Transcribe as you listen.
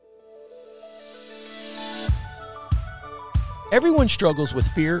Everyone struggles with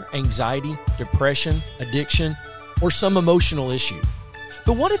fear, anxiety, depression, addiction, or some emotional issue.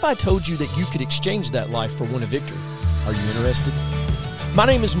 But what if I told you that you could exchange that life for one of victory? Are you interested? My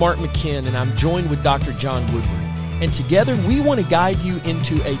name is Mark McKinn, and I'm joined with Dr. John Woodward. And together, we want to guide you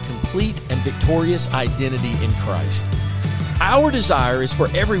into a complete and victorious identity in Christ. Our desire is for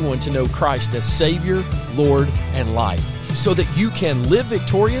everyone to know Christ as Savior, Lord, and life, so that you can live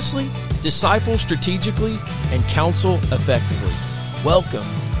victoriously, disciple strategically, and counsel effectively. Welcome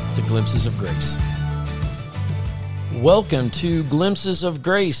to Glimpses of Grace. Welcome to Glimpses of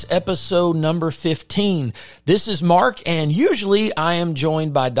Grace, episode number 15. This is Mark, and usually I am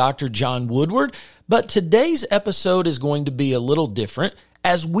joined by Dr. John Woodward, but today's episode is going to be a little different,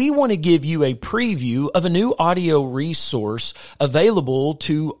 as we want to give you a preview of a new audio resource available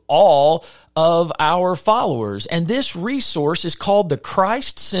to all of our followers. And this resource is called The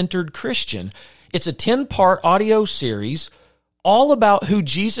Christ-Centered Christian. It's a 10-part audio series all about who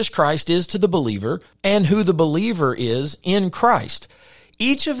Jesus Christ is to the believer and who the believer is in Christ.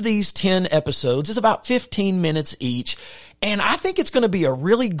 Each of these 10 episodes is about 15 minutes each, and I think it's going to be a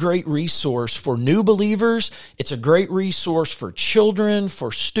really great resource for new believers. It's a great resource for children,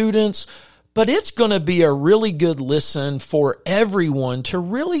 for students, but it's going to be a really good listen for everyone to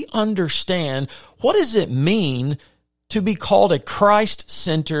really understand what does it mean to be called a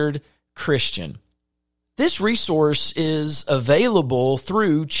Christ-centered Christian. This resource is available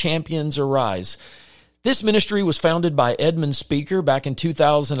through Champions Arise. This ministry was founded by Edmund Speaker back in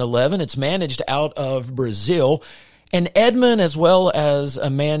 2011. It's managed out of Brazil. And Edmund, as well as a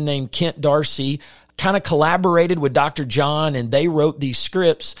man named Kent Darcy, kind of collaborated with Dr. John, and they wrote these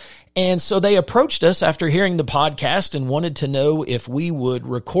scripts. And so they approached us after hearing the podcast and wanted to know if we would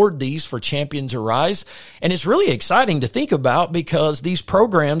record these for Champions Arise. And it's really exciting to think about because these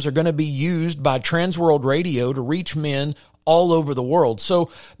programs are going to be used by Transworld Radio to reach men all over the world. So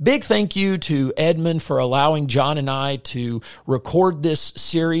big thank you to Edmund for allowing John and I to record this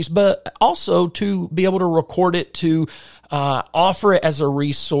series, but also to be able to record it to offer it as a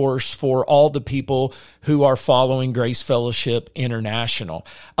resource for all the people who are following Grace Fellowship International.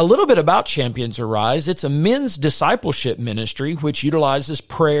 A little bit about Champions Arise. It's a men's discipleship ministry which utilizes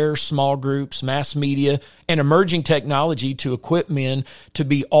prayer, small groups, mass media, and emerging technology to equip men to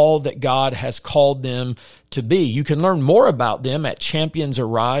be all that God has called them to be. You can learn more about them at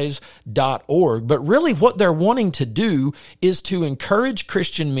championsarise.org, but really what they're wanting to do is to encourage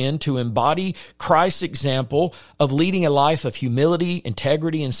Christian men to embody Christ's example of leading a life of humility,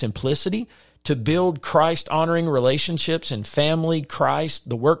 integrity, and simplicity, to build Christ-honoring relationships in family, Christ,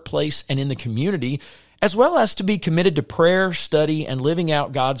 the workplace, and in the community, as well as to be committed to prayer, study, and living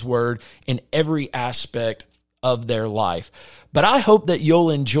out God's Word in every aspect of their life. But I hope that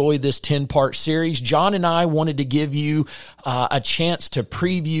you'll enjoy this 10-part series. John and I wanted to give you a chance to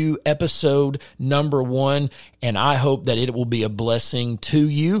preview episode number 1, and I hope that it will be a blessing to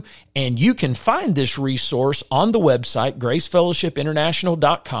you. And you can find this resource on the website,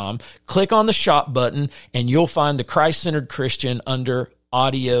 gracefellowshipinternational.com. Click on the shop button, and you'll find the Christ-Centered Christian under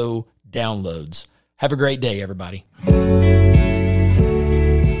audio downloads. Have a great day, everybody.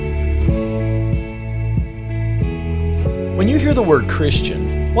 When you hear the word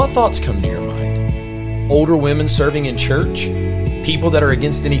Christian, what thoughts come to your mind? Older women serving in church? People that are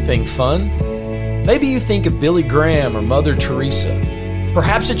against anything fun? Maybe you think of Billy Graham or Mother Teresa.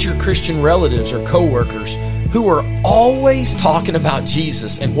 Perhaps it's your Christian relatives or coworkers who are always talking about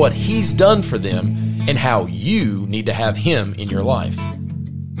Jesus and what He's done for them and how you need to have Him in your life.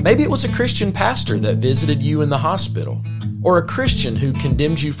 Maybe it was a Christian pastor that visited you in the hospital, or a Christian who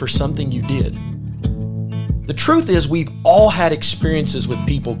condemned you for something you did. The truth is, we've all had experiences with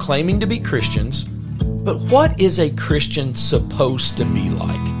people claiming to be Christians, but what is a Christian supposed to be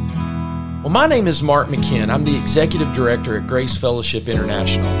like? Well, my name is Mark McKinn. I'm the Executive Director at Grace Fellowship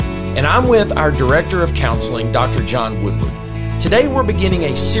International, and I'm with our Director of Counseling, Dr. John Woodward. Today, we're beginning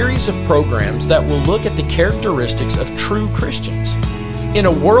a series of programs that will look at the characteristics of true Christians. In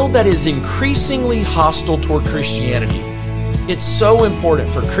a world that is increasingly hostile toward Christianity, it's so important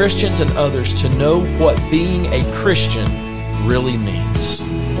for Christians and others to know what being a Christian really means.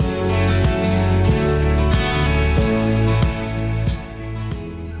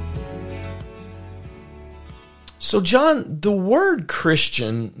 So, John, the word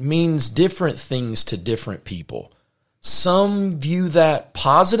Christian means different things to different people. Some view that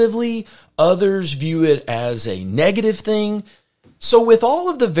positively, others view it as a negative thing. So with all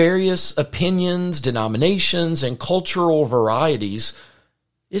of the various opinions, denominations, and cultural varieties,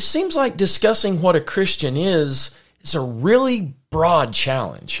 it seems like discussing what a Christian is a really broad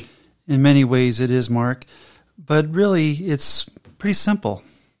challenge. In many ways it is, Mark. but really it's pretty simple.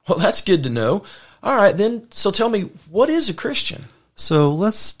 Well, that's good to know. All right, then, so tell me, what is a Christian? So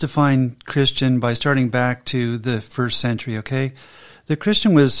let's define Christian by starting back to the first century, okay? The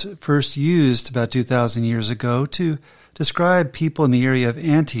Christian was first used about 2,000 years ago to describe people in the area of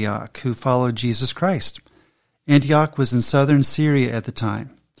Antioch who followed Jesus Christ. Antioch was in southern Syria at the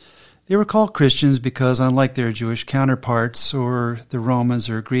time. They were called Christians because, unlike their Jewish counterparts or the Romans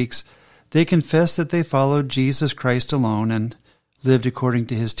or Greeks, they confessed that they followed Jesus Christ alone and lived according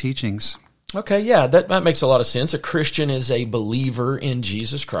to his teachings. Okay, yeah, that makes a lot of sense. A Christian is a believer in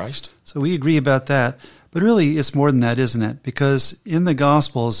Jesus Christ. So we agree about that. But really, it's more than that, isn't it? Because in the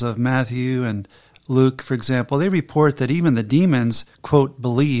Gospels of Matthew and Luke, for example, they report that even the demons, quote,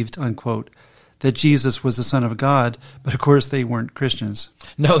 believed, unquote, that Jesus was the Son of God, but of course they weren't Christians.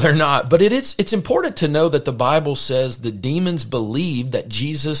 No, they're not. But it's important to know that the Bible says the demons believed that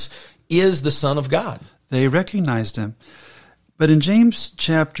Jesus is the Son of God. They recognized him. But in James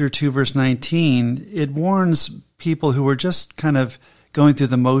chapter 2, verse 19, it warns people who were just kind of going through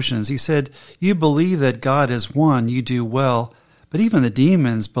the motions. He said, "You believe that God is one, you do well, but even the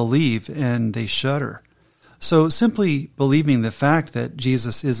demons believe and they shudder." So simply believing the fact that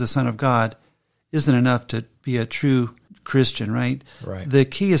Jesus is the Son of God isn't enough to be a true Christian, right? Right. The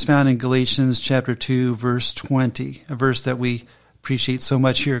key is found in Galatians chapter 2, verse 20, a verse that we appreciate so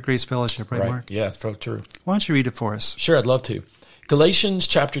much here at Grace Fellowship, right, Mark? Yeah, it's so true. Why don't you read it for us? Sure, I'd love to. Galatians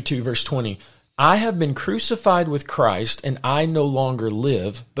chapter 2, verse 20. I have been crucified with Christ, and I no longer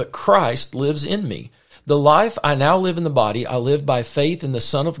live, but Christ lives in me. The life I now live in the body, I live by faith in the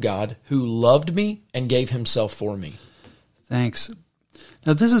Son of God, who loved me and gave himself for me. Thanks.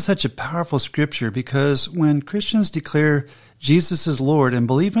 Now, this is such a powerful scripture because when Christians declare Jesus is Lord and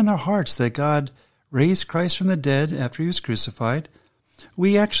believe in their hearts that God raised Christ from the dead after he was crucified,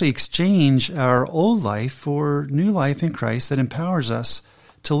 we actually exchange our old life for new life in Christ that empowers us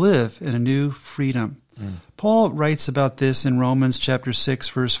to live in a new freedom. Paul writes about this in Romans chapter 6,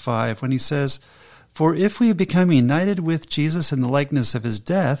 verse 5, when he says, "For if we have become united with Jesus in the likeness of his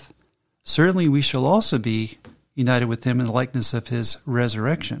death, certainly we shall also be united with him in the likeness of his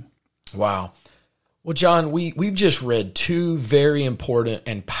resurrection." Wow. Well, John, we've just read two very important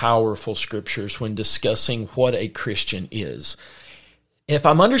and powerful scriptures when discussing what a Christian is. If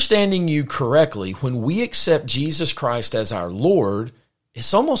I'm understanding you correctly, when we accept Jesus Christ as our Lord,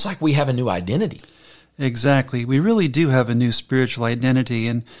 it's almost like we have a new identity. Exactly. We really do have a new spiritual identity.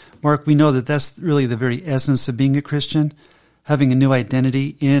 And Mark, we know that that's really the very essence of being a Christian, having a new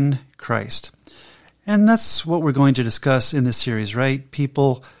identity in Christ. And that's what we're going to discuss in this series, right?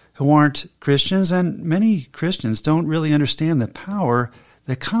 People who aren't Christians, and many Christians don't really understand the power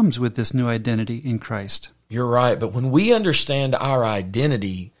that comes with this new identity in Christ. You're right, but when we understand our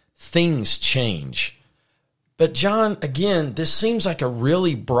identity, things change. But John, again, this seems like a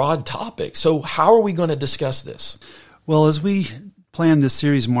really broad topic. So how are we going to discuss this? Well, as we planned this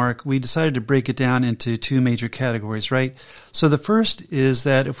series, Mark, we decided to break it down into two major categories, right? So the first is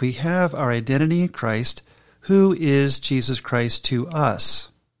that if we have our identity in Christ, who is Jesus Christ to us?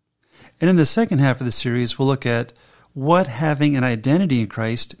 And in the second half of the series, we'll look at what having an identity in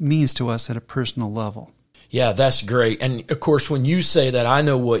Christ means to us at a personal level. Yeah, that's great. And of course, when you say that, I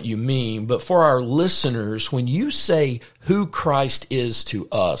know what you mean. But for our listeners, when you say who Christ is to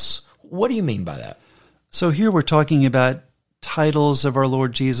us, what do you mean by that? So here we're talking about titles of our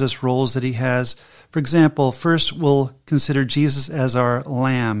Lord Jesus, roles that he has. For example, first we'll consider Jesus as our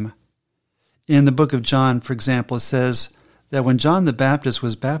Lamb. In the book of John, for example, it says that when John the Baptist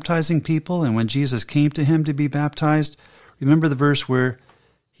was baptizing people and when Jesus came to him to be baptized, remember the verse where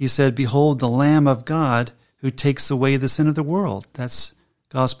he said, "Behold, the Lamb of God who takes away the sin of the world." That's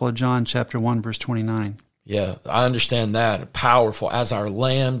Gospel of John, chapter 1, verse 29. Yeah, I understand that. Powerful. As our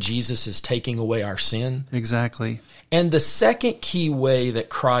Lamb, Jesus is taking away our sin. Exactly. And the second key way that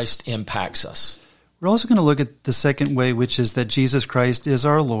Christ impacts us. We're also going to look at the second way, which is that Jesus Christ is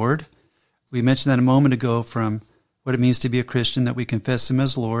our Lord. We mentioned that a moment ago from what it means to be a Christian, that we confess him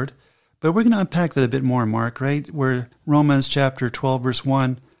as Lord. But we're going to unpack that a bit more, Mark, right? Where Romans chapter 12, verse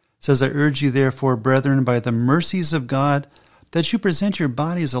 1 says, "I urge you therefore, brethren, by the mercies of God, that you present your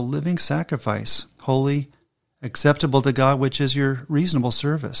body as a living sacrifice, holy, acceptable to God, which is your reasonable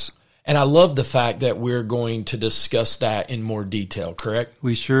service." And I love the fact that we're going to discuss that in more detail, correct?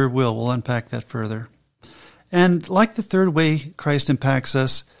 We sure will. We'll unpack that further. And like the third way Christ impacts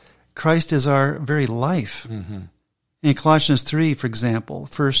us, Christ is our very life. Mm-hmm. In Colossians 3, for example,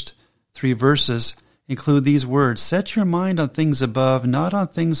 first 3 verses include these words, "Set your mind on things above, not on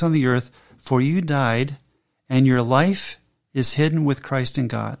things on the earth, for you died, and your life is hidden with Christ in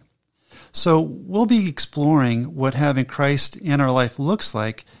God." So we'll be exploring what having Christ in our life looks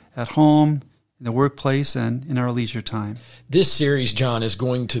like at home, in the workplace, and in our leisure time. This series, John, is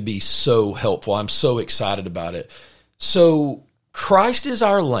going to be so helpful. I'm so excited about it. So Christ is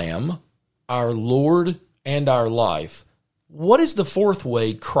our Lamb, our Lord, and our life. What is the fourth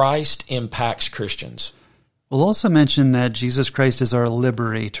way Christ impacts Christians? We'll also mention that Jesus Christ is our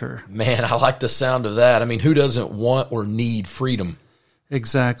liberator. Man, I like the sound of that. I mean, who doesn't want or need freedom?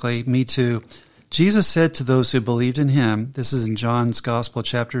 Exactly, me too. Jesus said to those who believed in him, this is in John's Gospel,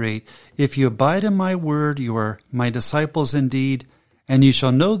 chapter 8, "If you abide in my word, you are my disciples indeed, and you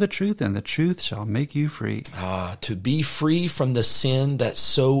shall know the truth, and the truth shall make you free." To be free from the sin that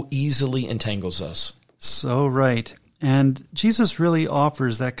so easily entangles us. So right. And Jesus really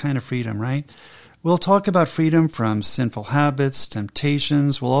offers that kind of freedom, right? We'll talk about freedom from sinful habits,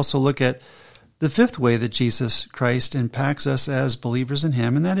 temptations. We'll also look at the fifth way that Jesus Christ impacts us as believers in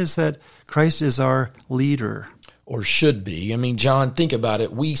him, and that is that Christ is our leader. Or should be. I mean, John, think about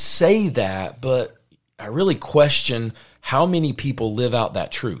it. We say that, but I really question how many people live out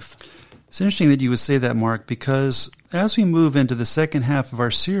that truth. It's interesting that you would say that, Mark, because as we move into the second half of our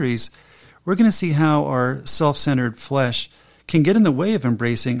series, we're going to see how our self-centered flesh can get in the way of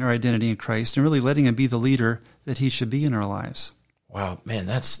embracing our identity in Christ and really letting him be the leader that he should be in our lives. Wow, man,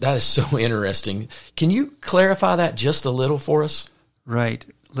 that is so interesting. Can you clarify that just a little for us? Right.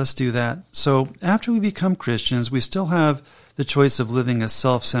 Let's do that. So after we become Christians, we still have the choice of living a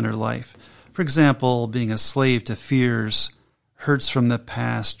self-centered life. For example, being a slave to fears, hurts from the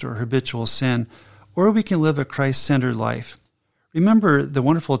past, or habitual sin, or we can live a Christ-centered life. Remember the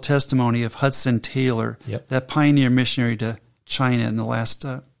wonderful testimony of Hudson Taylor, that pioneer missionary to China in the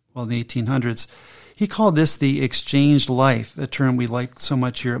in the 1800s. He called this the exchanged life, a term we like so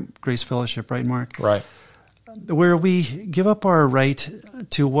much here at Grace Fellowship, right, Mark? Right. Where we give up our right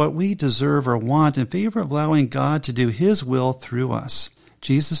to what we deserve or want in favor of allowing God to do his will through us.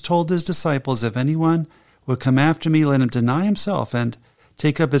 Jesus told his disciples, "If anyone will come after me, let him deny himself and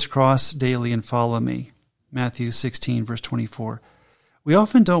take up his cross daily and follow me." Matthew 16, verse 24. We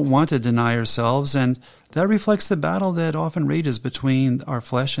often don't want to deny ourselves, and that reflects the battle that often rages between our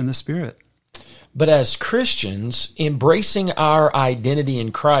flesh and the spirit. But as Christians, embracing our identity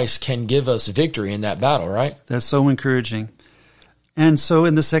in Christ can give us victory in that battle, right? That's so encouraging. And so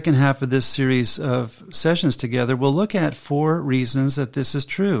in the second half of this series of sessions together, we'll look at 4 reasons that this is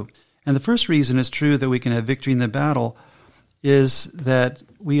true. And the first reason it's true that we can have victory in the battle is that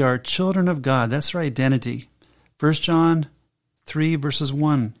we are children of God. That's our identity. 1 John 3, verses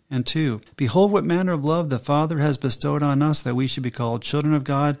 1 and 2. "Behold what manner of love the Father has bestowed on us, that we should be called children of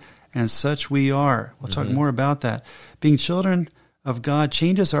God, and such we are." We'll talk more about that. Being children of God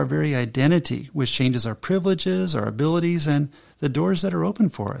changes our very identity, which changes our privileges, our abilities, and the doors that are open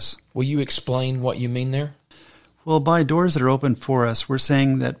for us. Will you explain what you mean there? Well, by doors that are open for us, we're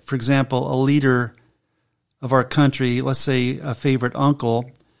saying that, for example, a leader of our country, let's say a favorite uncle,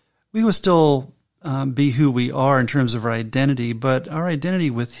 we will still be who we are in terms of our identity, but our identity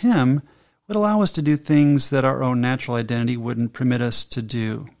with him would allow us to do things that our own natural identity wouldn't permit us to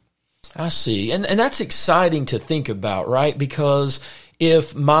do. I see. And that's exciting to think about, right? Because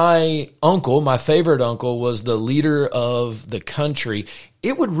if my uncle, my favorite uncle, was the leader of the country,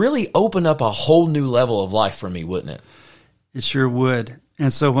 it would really open up a whole new level of life for me, wouldn't it? It sure would.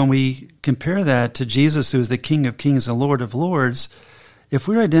 And so when we compare that to Jesus, who is the King of Kings and Lord of Lords, if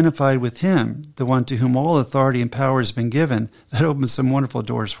we're identified with him, the one to whom all authority and power has been given, that opens some wonderful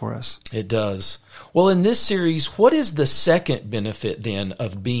doors for us. It does. Well, in this series, what is the second benefit then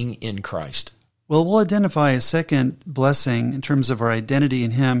of being in Christ? Well, we'll identify a second blessing in terms of our identity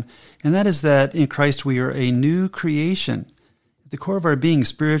in him, and that is that in Christ we are a new creation. At the core of our being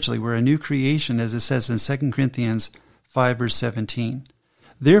spiritually, we're a new creation, as it says in 2 Corinthians 5, verse 17.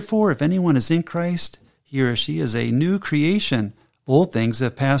 "Therefore, if anyone is in Christ, he or she is a new creation. Old things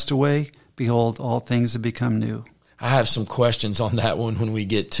have passed away. Behold, all things have become new." I have some questions on that one when we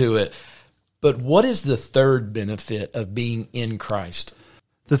get to it. But what is the third benefit of being in Christ?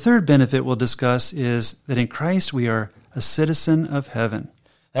 The third benefit we'll discuss is that in Christ we are a citizen of heaven.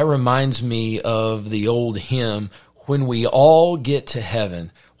 That reminds me of the old hymn, "When we all get to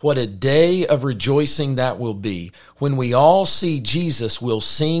heaven." What a day of rejoicing that will be. When we all see Jesus, we'll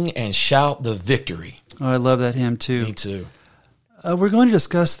sing and shout the victory. Oh, I love that hymn too. Me too. We're going to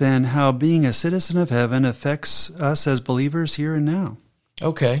discuss then how being a citizen of heaven affects us as believers here and now.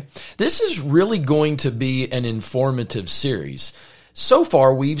 Okay. This is really going to be an informative series. So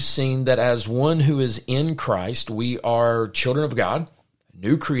far, we've seen that as one who is in Christ, we are children of God,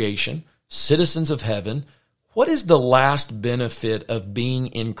 new creation, citizens of heaven. What is the last benefit of being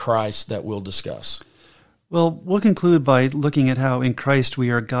in Christ that we'll discuss? Well, we'll conclude by looking at how in Christ we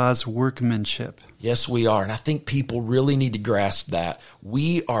are God's workmanship. Yes, we are. And I think people really need to grasp that.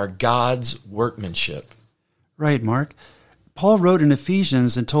 We are God's workmanship. Right, Mark. Paul wrote in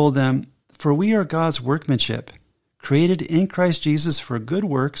Ephesians and told them, "For we are God's workmanship, created in Christ Jesus for good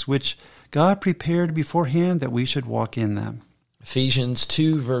works, which God prepared beforehand that we should walk in them." Ephesians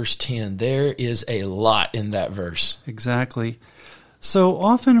 2, verse 10. There is a lot in that verse. Exactly. So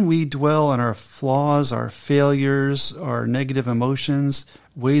often we dwell on our flaws, our failures, our negative emotions,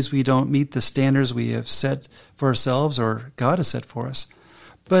 ways we don't meet the standards we have set for ourselves or God has set for us.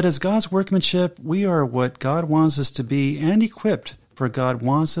 But as God's workmanship, we are what God wants us to be and equipped for what God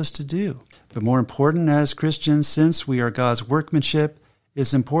wants us to do. But more important, as Christians, since we are God's workmanship,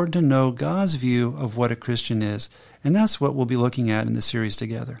 it's important to know God's view of what a Christian is. And that's what we'll be looking at in the series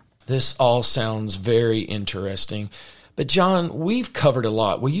together. This all sounds very interesting. But John, we've covered a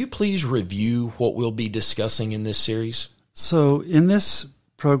lot. Will you please review what we'll be discussing in this series? So in this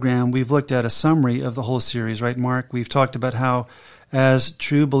program, we've looked at a summary of the whole series, right, Mark? We've talked about how, as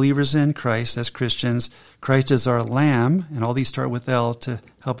true believers in Christ, as Christians, Christ is our Lamb, and all these start with L to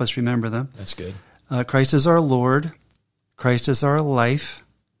help us remember them. That's good. Christ is our Lord. Christ is our life.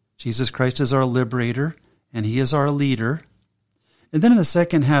 Jesus Christ is our liberator, and he is our leader. And then in the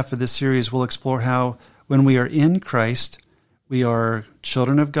second half of this series, we'll explore how when we are in Christ, we are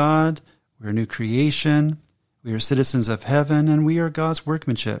children of God, we're a new creation, we are citizens of heaven, and we are God's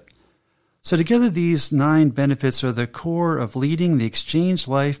workmanship. So together these 9 benefits are the core of leading the exchange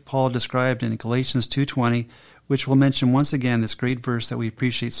life Paul described in Galatians 2:20, which we'll mention once again, this great verse that we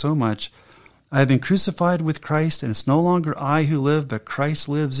appreciate so much. I have been crucified with Christ, and it's no longer I who live, but Christ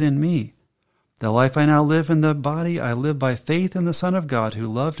lives in me. The life I now live in the body, I live by faith in the Son of God who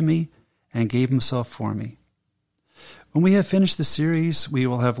loved me and gave himself for me. When we have finished the series, we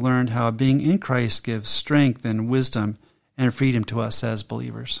will have learned how being in Christ gives strength and wisdom and freedom to us as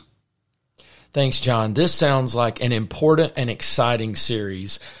believers. Thanks, John. This sounds like an important and exciting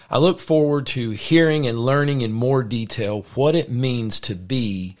series. I look forward to hearing and learning in more detail what it means to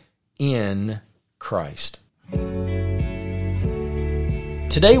be in Christ.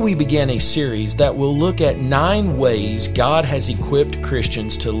 Today we begin a series that will look at 9 ways God has equipped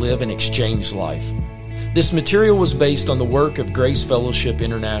Christians to live an exchange life. This material was based on the work of Grace Fellowship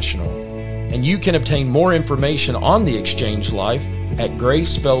International, and you can obtain more information on the exchange life at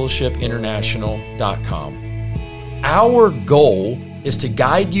gracefellowshipinternational.com. Our goal is to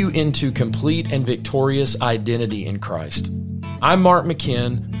guide you into complete and victorious identity in Christ. I'm Mark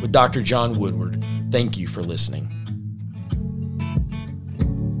McKinn with Dr. John Woodward. Thank you for listening.